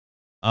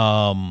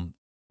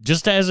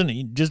 Just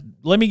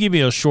let me give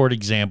you a short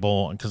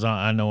example, because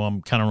I know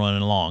I'm kind of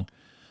running along,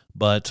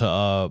 but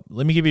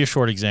let me give you a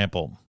short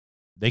example.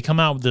 They come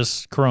out with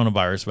this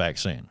coronavirus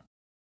vaccine,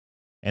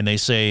 and they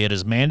say it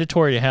is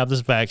mandatory to have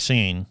this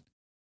vaccine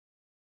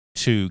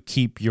to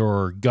keep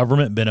your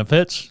government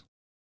benefits,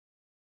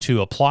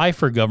 to apply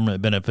for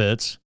government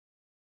benefits,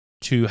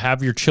 to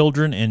have your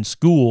children in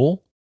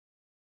school,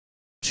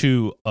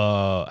 to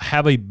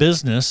have a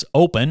business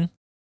open.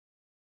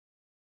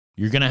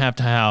 You're going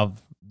to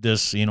have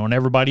this, and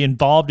everybody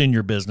involved in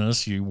your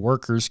business, you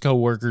workers,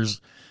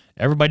 co-workers,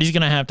 everybody's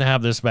going to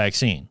have this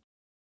vaccine.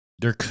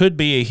 There could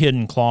be a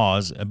hidden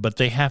clause, but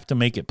they have to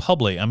make it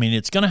public. I mean,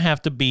 it's going to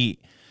have to be,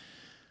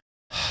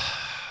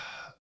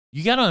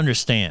 you got to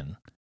understand,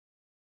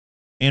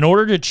 in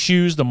order to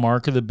choose the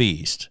mark of the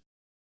beast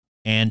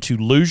and to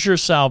lose your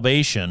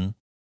salvation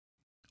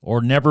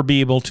or never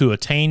be able to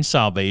attain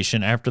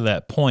salvation after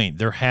that point,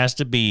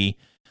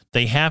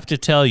 they have to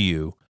tell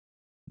you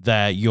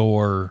that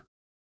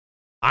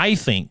I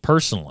think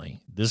personally,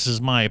 this is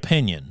my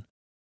opinion,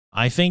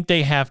 I think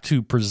they have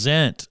to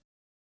present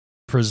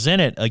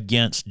it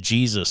against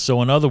Jesus.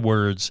 So in other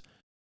words,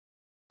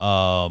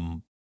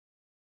 there's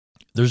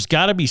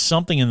got to be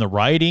something in the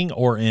writing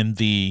or in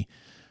the,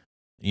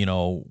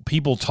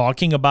 people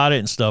talking about it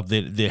and stuff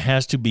that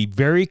has to be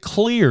very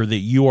clear that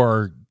you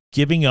are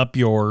giving up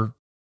your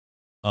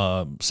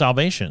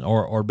salvation,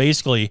 or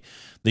basically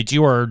that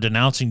you are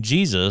denouncing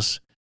Jesus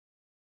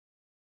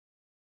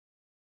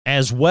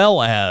as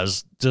well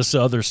as this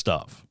other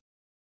stuff.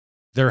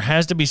 There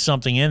has to be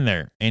something in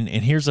there. And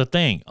here's the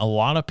thing. A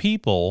lot of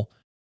people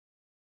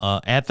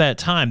at that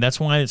time, that's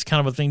why it's kind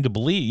of a thing to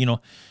believe,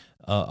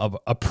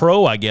 a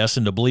pro, I guess,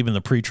 into believing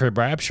the pre-trib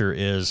rapture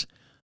is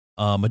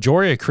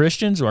majority of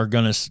Christians are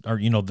going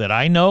to, that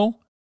I know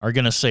are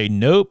going to say,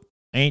 nope,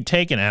 ain't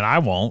taking it. I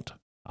won't.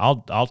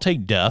 I'll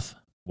take death,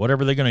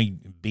 whatever they're going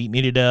to beat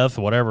me to death,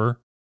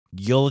 whatever,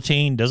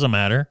 guillotine, doesn't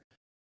matter.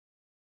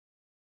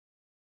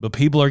 But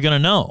people are going to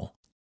know.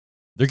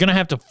 They're going to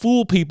have to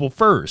fool people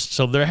first.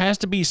 So there has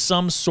to be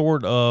some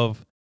sort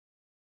of,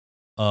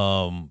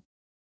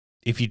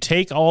 if you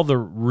take all the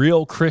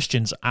real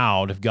Christians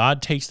out, if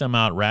God takes them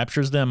out,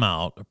 raptures them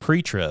out,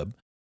 pre-trib,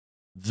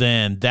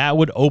 then that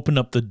would open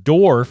up the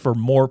door for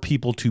more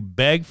people to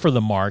beg for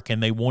the mark,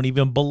 and they won't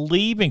even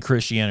believe in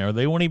Christianity, or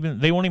they won't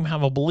even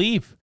have a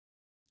belief.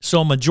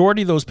 So a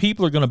majority of those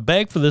people are going to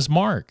beg for this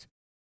mark.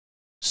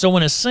 So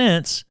in a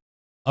sense,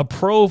 a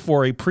pro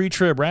for a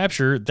pre-trib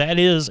rapture, that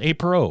is a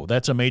pro.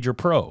 That's a major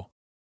pro.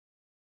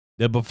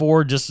 That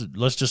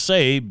let's just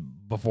say,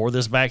 before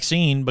this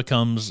vaccine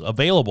becomes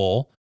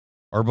available,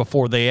 or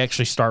before they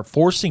actually start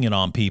forcing it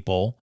on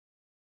people,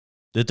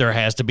 that there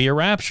has to be a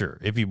rapture,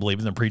 if you believe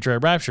in the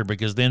pre-trib rapture,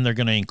 because then they're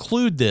going to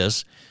include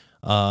this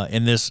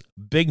in this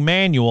big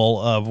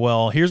manual of,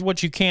 well, here's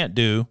what you can't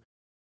do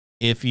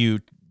if you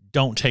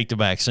don't take the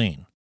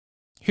vaccine.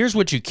 Here's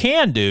what you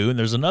can do, and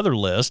there's another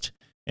list,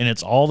 and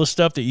it's all the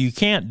stuff that you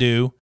can't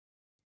do,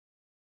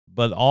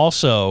 but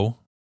also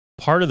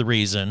part of the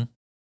reason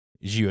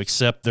is you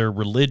accept their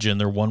religion,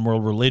 their one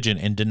world religion,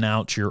 and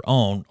denounce your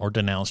own, or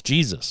denounce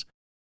Jesus.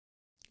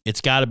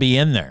 It's got to be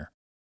in there.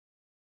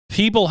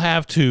 People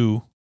have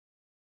to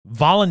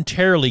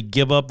voluntarily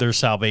give up their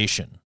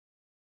salvation.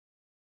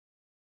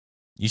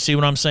 You see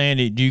what I'm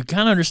saying? Do you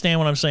kind of understand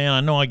what I'm saying?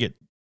 I know I get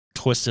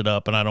twisted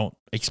up and I don't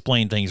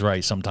explain things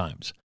right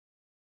sometimes.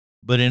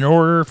 But in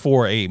order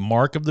for a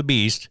mark of the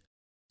beast,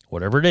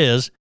 whatever it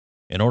is,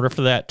 in order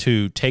for that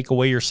to take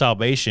away your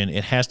salvation,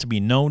 it has to be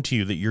known to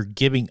you that you're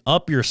giving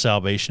up your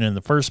salvation in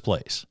the first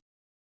place.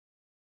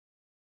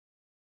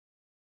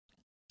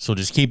 So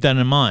just keep that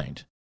in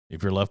mind.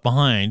 If you're left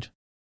behind,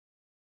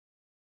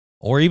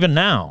 or even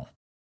now,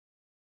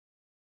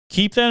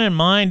 keep that in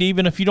mind.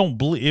 Even if you don't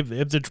believe,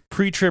 if the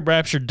pre-trib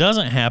rapture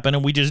doesn't happen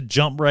and we just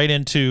jump right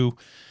into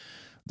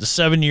the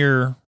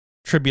 7-year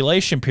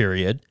tribulation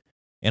period,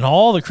 and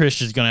all the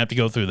Christians are going to have to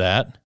go through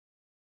that.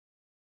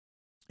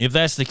 If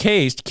that's the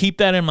case, keep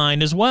that in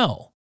mind as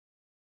well.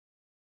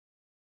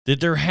 That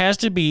there has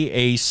to be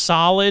a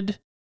solid.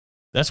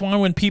 That's why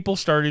when people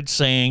started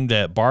saying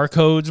that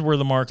barcodes were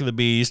the mark of the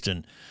beast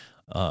and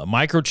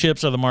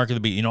microchips are the mark of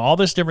the beast, all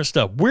this different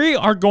stuff, we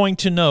are going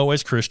to know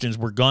as Christians,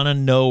 we're going to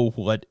know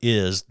what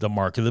is the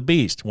mark of the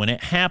beast when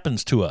it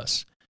happens to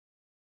us.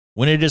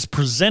 When it is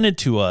presented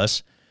to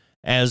us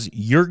as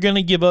you're going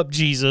to give up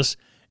Jesus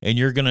and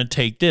you're going to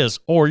take this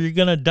or you're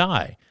going to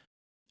die.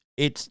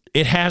 It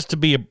has to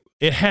be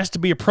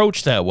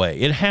approached that way.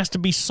 It has to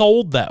be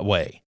sold that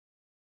way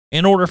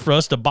in order for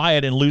us to buy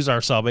it and lose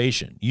our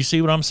salvation. You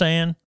see what I'm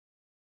saying?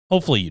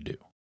 Hopefully you do.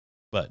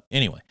 But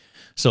anyway,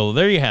 so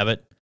there you have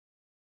it.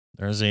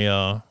 There's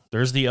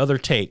the other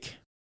take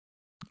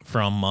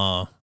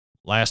from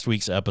last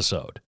week's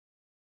episode.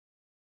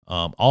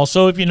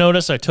 Also, if you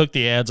notice, I took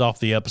the ads off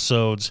the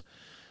episodes.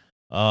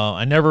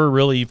 I never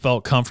really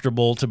felt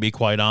comfortable, to be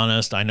quite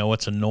honest. I know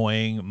it's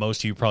annoying.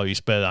 Most of you probably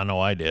I know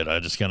I did. I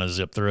just kind of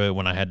zipped through it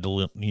when I had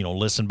to,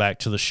 listen back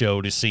to the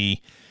show to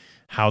see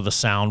how the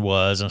sound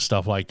was and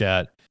stuff like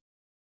that.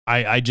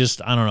 I don't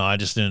know. I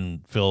just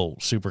didn't feel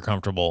super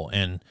comfortable.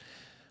 And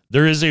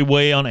there is a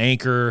way on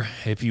Anchor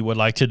if you would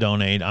like to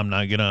donate.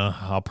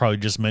 I'll probably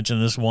just mention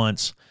this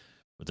once.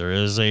 But there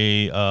is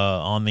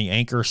on the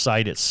Anchor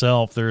site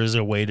itself, there is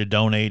a way to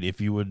donate if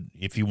you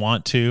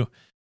want to.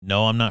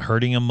 No, I'm not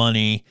hurting your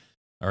money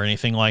or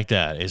anything like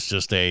that. It's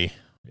just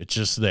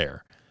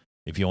there.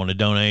 If you want to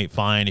donate,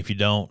 fine. If you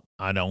don't,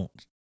 I don't,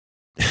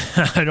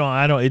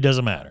 it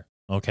doesn't matter.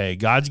 Okay.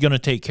 God's going to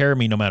take care of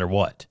me no matter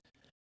what.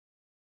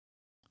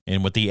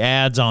 And with the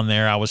ads on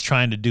there, I was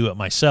trying to do it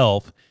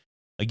myself.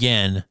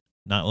 Again,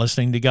 not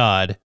listening to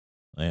God,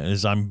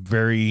 as I'm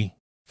very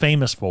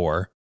famous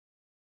for.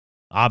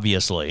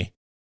 Obviously.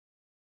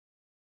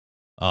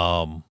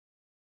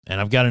 And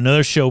I've got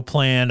another show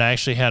planned. I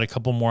actually had a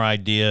couple more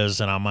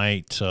ideas, and I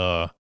might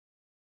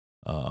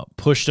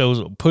push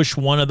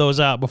one of those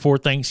out before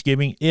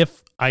Thanksgiving.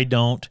 If I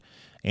don't,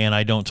 and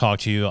I don't talk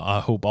to you, I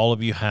hope all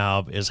of you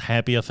have as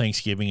happy a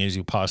Thanksgiving as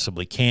you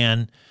possibly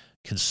can,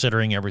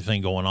 considering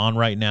everything going on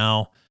right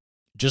now.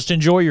 Just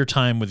enjoy your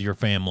time with your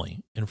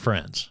family and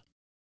friends.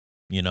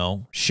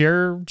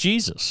 Share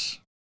Jesus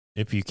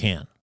if you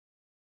can.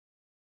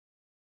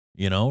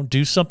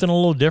 Do something a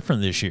little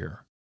different this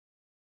year.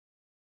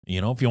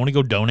 If you want to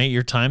go donate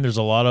your time, there's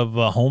a lot of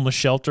homeless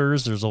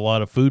shelters. There's a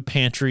lot of food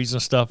pantries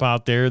and stuff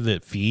out there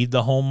that feed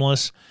the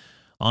homeless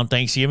on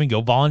Thanksgiving.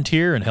 Go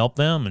volunteer and help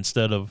them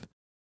instead of,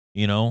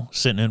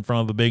 sitting in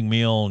front of a big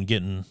meal and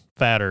getting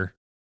fatter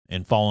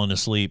and falling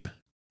asleep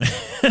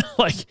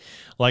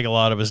like a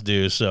lot of us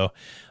do. So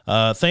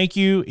thank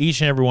you,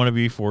 each and every one of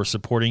you, for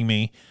supporting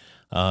me.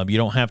 You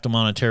don't have to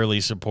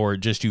monetarily support.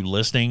 Just you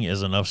listening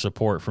is enough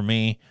support for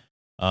me.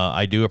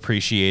 I do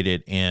appreciate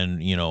it.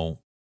 And,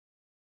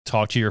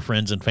 talk to your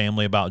friends and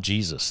family about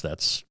Jesus.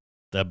 That's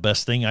the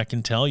best thing I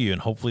can tell you. And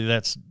hopefully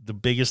that's the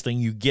biggest thing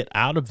you get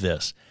out of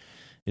this,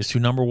 is to,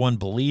 number one,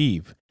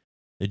 believe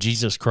that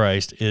Jesus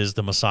Christ is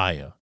the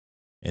Messiah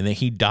and that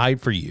he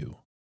died for you.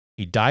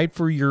 He died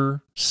for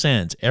your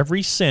sins,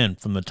 every sin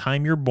from the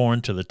time you're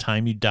born to the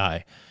time you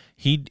die.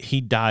 He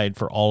died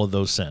for all of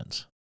those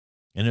sins.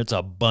 And it's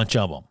a bunch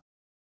of them.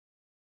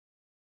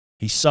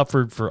 He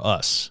suffered for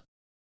us.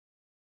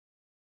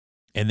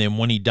 And then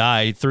when he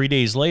died, 3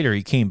 days later,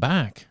 he came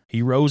back.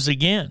 He rose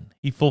again.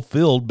 He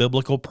fulfilled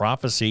biblical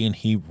prophecy, and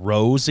he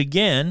rose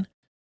again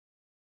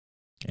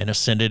and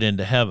ascended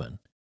into heaven.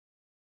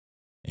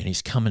 And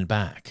he's coming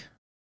back.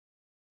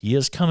 He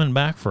is coming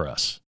back for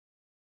us.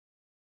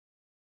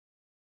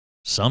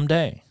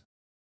 Someday.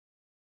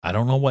 I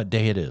don't know what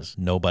day it is.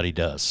 Nobody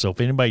does. So if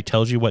anybody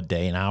tells you what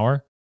day and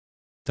hour,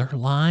 they're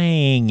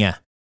lying.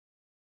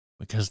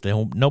 Because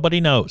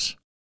nobody knows.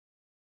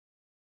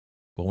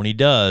 But when he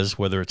does,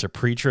 whether it's a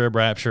pre-trib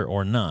rapture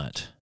or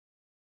not,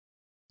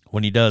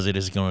 when he does, it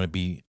is going to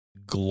be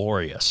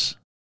glorious.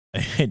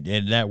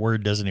 And that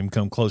word doesn't even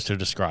come close to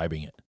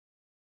describing it.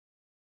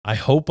 I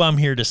hope I'm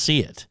here to see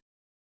it.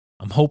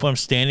 I hope I'm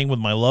standing with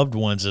my loved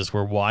ones as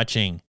we're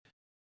watching,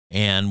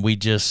 and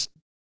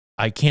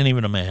I can't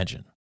even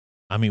imagine.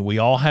 I mean, we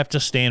all have to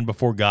stand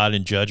before God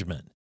in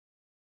judgment.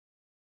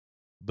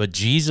 But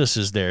Jesus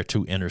is there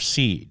to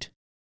intercede,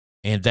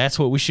 and that's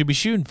what we should be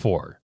shooting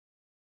for.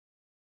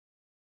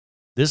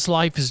 This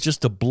life is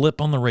just a blip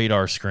on the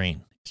radar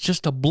screen. It's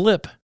just a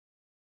blip.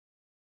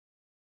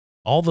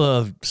 All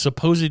the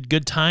supposed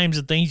good times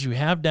and things you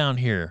have down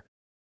here,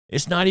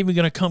 it's not even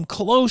going to come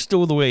close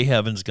to the way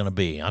heaven's going to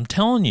be. I'm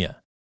telling you.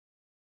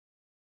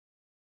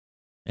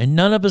 And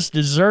none of us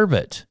deserve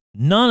it.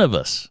 None of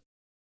us.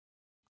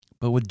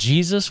 But with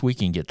Jesus, we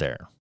can get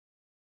there.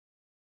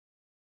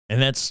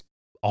 And that's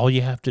all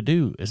you have to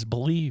do is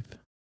believe.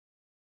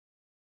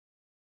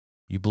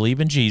 You believe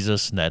in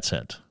Jesus, and that's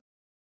it.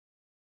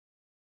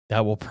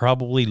 that will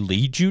probably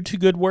lead you to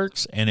good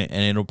works, and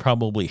it'll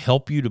probably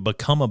help you to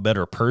become a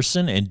better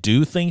person and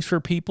do things for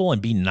people and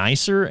be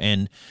nicer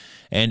and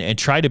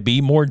try to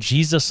be more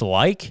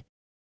Jesus-like.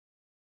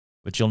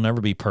 But you'll never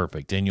be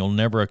perfect, and you'll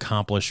never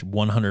accomplish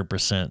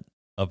 100%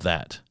 of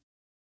that.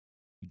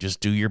 You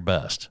just do your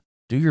best.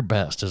 Do your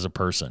best as a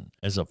person,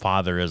 as a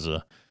father, as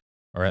a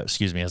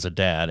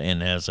dad,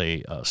 and as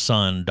a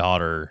son,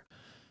 daughter,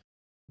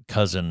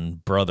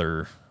 cousin,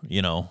 brother.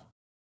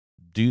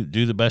 Do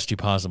the best you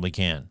possibly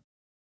can.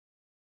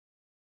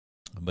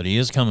 But he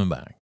is coming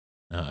back.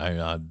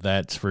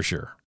 That's for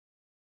sure.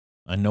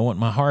 I know it in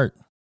my heart.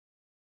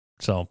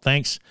 So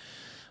thanks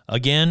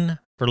again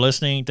for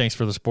listening. Thanks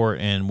for the support,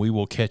 and we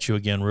will catch you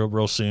again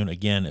real soon.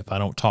 Again, if I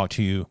don't talk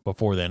to you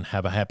before then,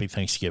 have a happy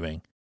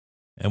Thanksgiving,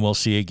 and we'll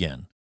see you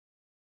again,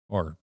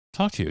 or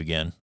talk to you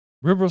again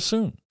real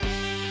soon.